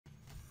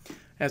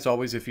As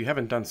always, if you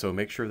haven't done so,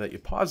 make sure that you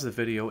pause the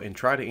video and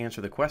try to answer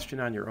the question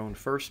on your own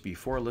first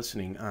before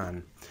listening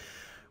on.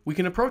 We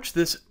can approach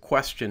this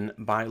question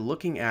by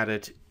looking at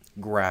it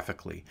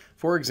graphically.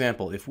 For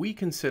example, if we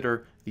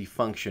consider the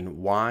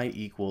function y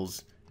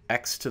equals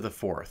x to the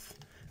fourth,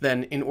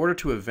 then in order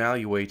to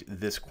evaluate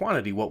this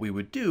quantity, what we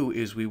would do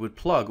is we would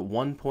plug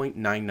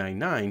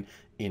 1.999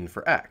 in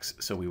for x.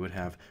 So we would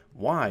have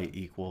y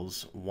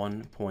equals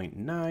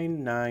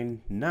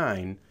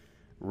 1.999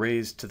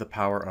 raised to the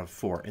power of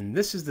 4. And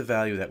this is the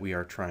value that we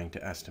are trying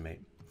to estimate.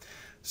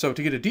 So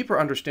to get a deeper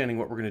understanding,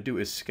 what we're going to do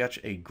is sketch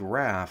a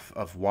graph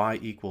of y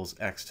equals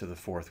x to the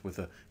fourth with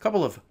a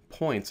couple of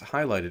points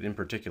highlighted in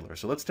particular.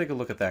 So let's take a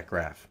look at that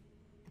graph.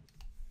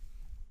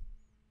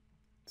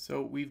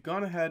 So we've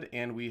gone ahead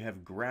and we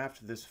have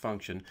graphed this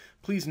function.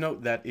 Please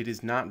note that it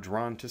is not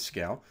drawn to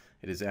scale.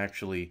 It is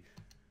actually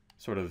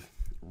sort of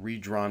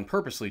redrawn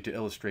purposely to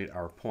illustrate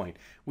our point.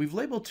 We've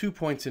labeled 2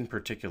 points in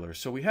particular.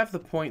 So we have the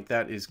point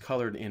that is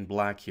colored in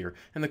black here,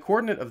 and the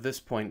coordinate of this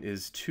point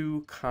is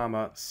 2,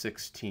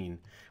 16.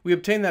 We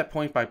obtained that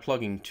point by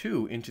plugging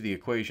 2 into the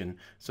equation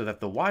so that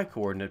the y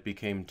coordinate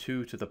became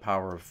 2 to the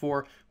power of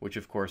 4, which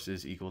of course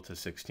is equal to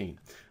 16.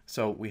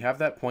 So we have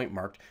that point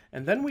marked,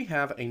 and then we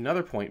have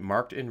another point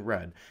marked in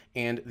red,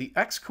 and the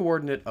x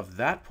coordinate of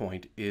that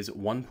point is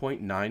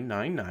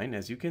 1.999,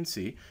 as you can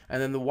see,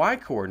 and then the y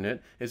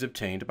coordinate is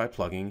obtained by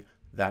plugging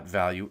that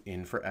value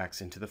in for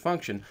x into the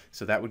function,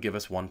 so that would give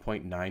us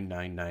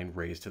 1.999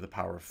 raised to the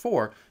power of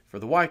 4 for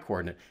the y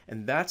coordinate,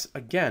 and that's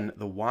again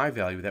the y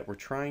value that we're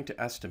trying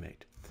to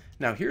estimate.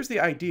 Now here's the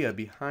idea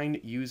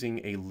behind using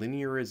a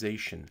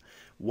linearization.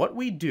 What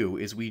we do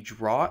is we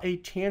draw a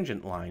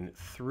tangent line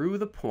through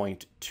the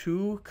point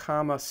 2,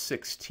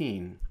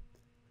 16,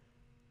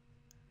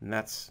 and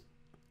that's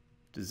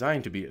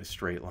designed to be a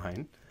straight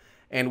line,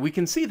 and we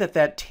can see that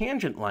that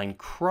tangent line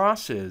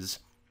crosses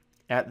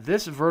at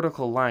this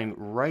vertical line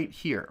right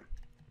here,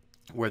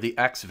 where the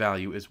x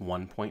value is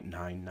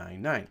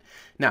 1.999.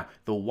 Now,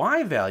 the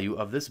y value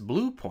of this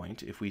blue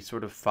point, if we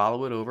sort of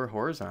follow it over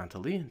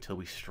horizontally until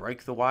we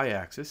strike the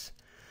y-axis,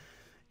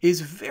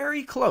 is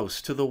very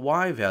close to the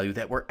y value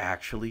that we're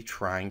actually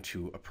trying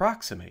to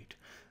approximate.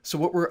 So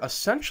what we're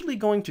essentially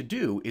going to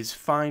do is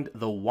find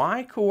the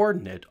y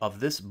coordinate of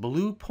this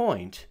blue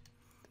point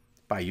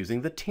by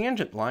using the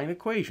tangent line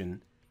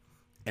equation.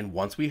 And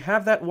once we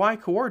have that y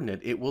coordinate,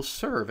 it will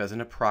serve as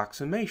an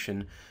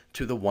approximation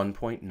to the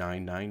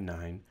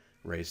 1.999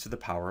 raised to the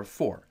power of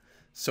 4.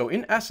 So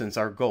in essence,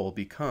 our goal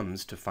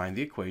becomes to find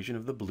the equation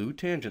of the blue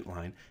tangent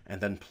line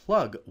and then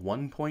plug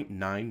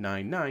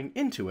 1.999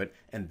 into it,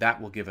 and that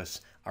will give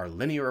us our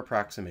linear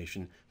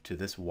approximation to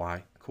this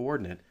y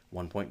coordinate,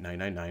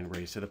 1.999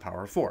 raised to the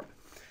power of 4.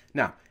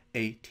 Now,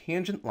 a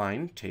tangent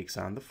line takes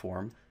on the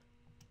form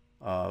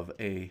of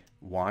a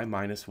y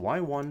minus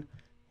y1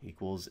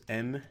 equals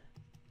m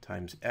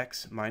times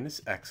x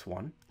minus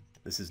x1.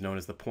 This is known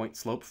as the point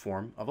slope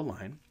form of a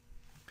line.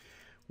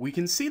 We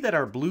can see that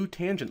our blue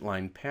tangent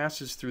line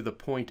passes through the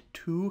point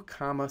 2,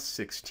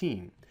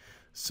 16.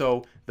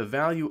 So the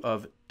value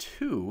of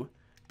 2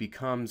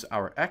 becomes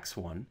our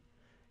x1,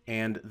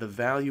 and the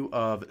value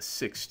of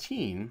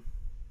 16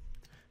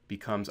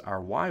 becomes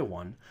our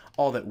y1.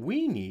 All that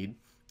we need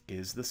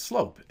is the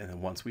slope, and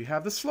then once we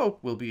have the slope,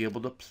 we'll be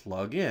able to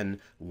plug in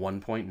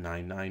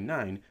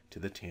 1.999 to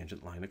the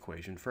tangent line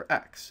equation for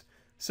x.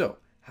 So,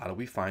 how do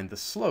we find the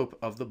slope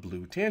of the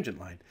blue tangent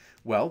line?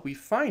 Well, we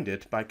find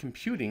it by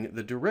computing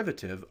the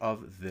derivative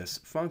of this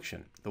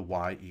function, the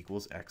y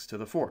equals x to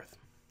the fourth.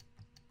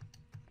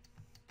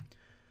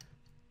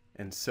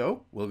 And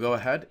so, we'll go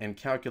ahead and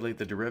calculate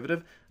the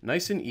derivative.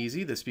 Nice and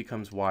easy, this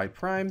becomes y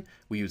prime.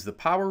 We use the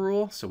power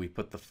rule, so we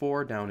put the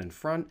 4 down in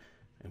front,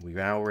 and we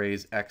now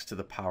raise x to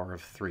the power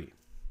of 3.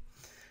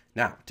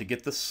 Now, to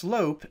get the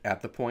slope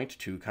at the point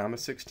 2,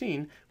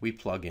 16, we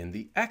plug in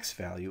the x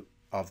value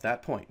of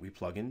that point. We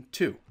plug in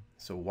 2.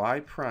 So y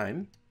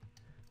prime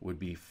would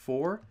be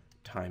 4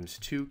 times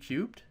 2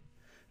 cubed.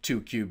 2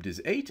 cubed is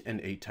 8,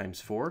 and 8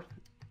 times 4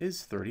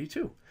 is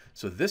 32.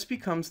 So this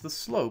becomes the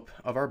slope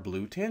of our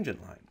blue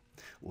tangent line.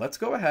 Let's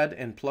go ahead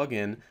and plug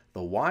in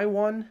the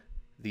y1,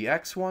 the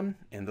x1,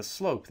 and the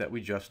slope that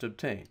we just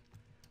obtained.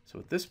 So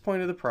at this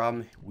point of the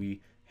problem,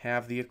 we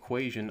have the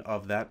equation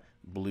of that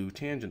blue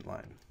tangent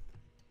line.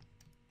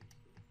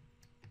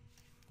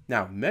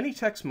 Now, many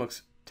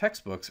textbooks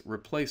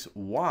replace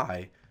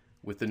y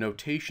with the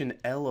notation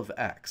L of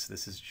x.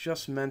 This is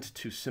just meant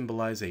to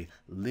symbolize a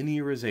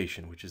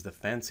linearization, which is the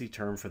fancy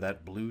term for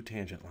that blue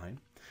tangent line.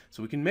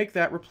 So we can make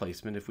that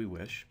replacement if we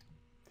wish.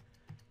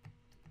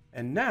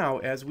 And now,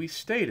 as we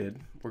stated,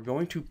 we're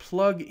going to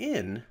plug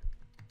in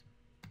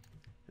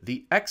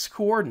the x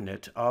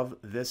coordinate of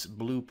this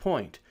blue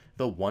point,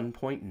 the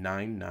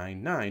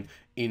 1.999,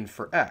 in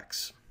for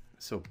x.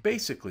 So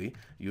basically,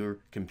 you're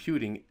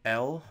computing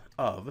L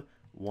of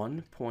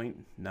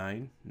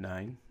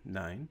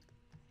 1.999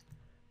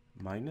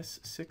 minus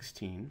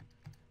 16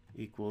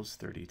 equals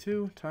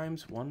 32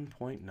 times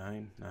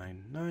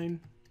 1.999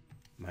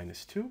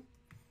 minus 2.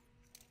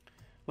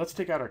 Let's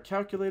take out our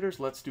calculators.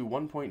 Let's do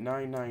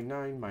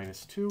 1.999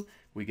 minus 2.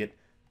 We get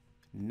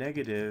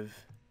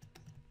negative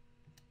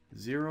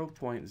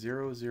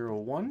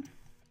 0.001.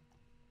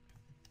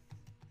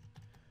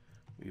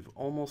 We've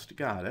almost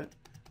got it.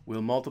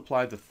 We'll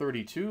multiply the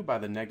 32 by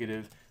the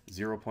negative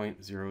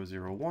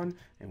 0.001,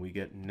 and we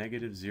get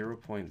negative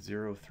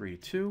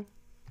 0.032.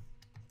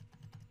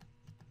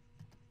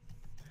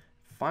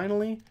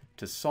 Finally,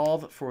 to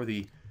solve for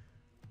the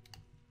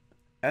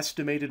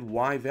estimated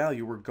y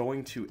value, we're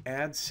going to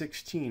add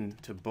 16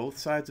 to both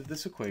sides of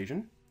this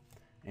equation.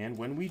 And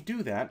when we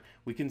do that,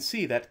 we can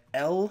see that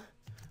L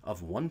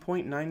of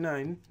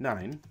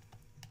 1.999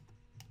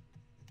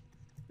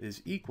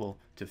 is equal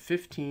to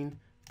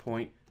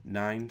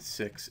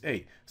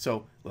 15.968.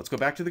 So let's go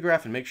back to the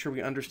graph and make sure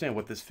we understand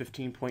what this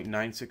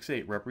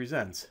 15.968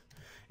 represents.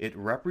 It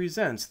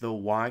represents the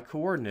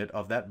y-coordinate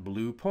of that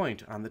blue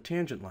point on the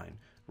tangent line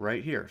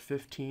right here,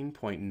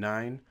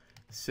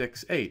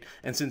 15.968.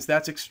 And since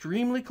that's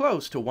extremely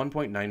close to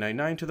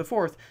 1.999 to the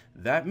fourth,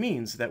 that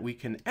means that we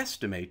can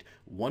estimate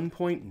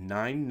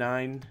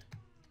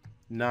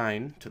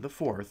 1.999 to the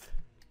fourth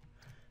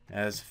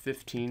as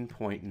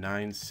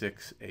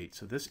 15.968.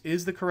 So this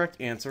is the correct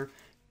answer.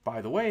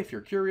 By the way, if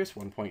you're curious,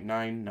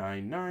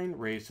 1.999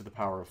 raised to the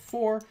power of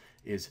 4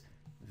 is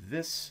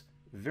this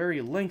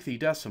very lengthy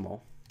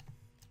decimal,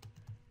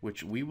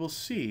 which we will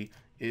see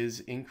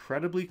is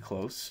incredibly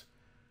close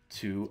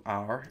to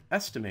our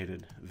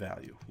estimated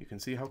value. You can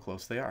see how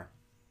close they are.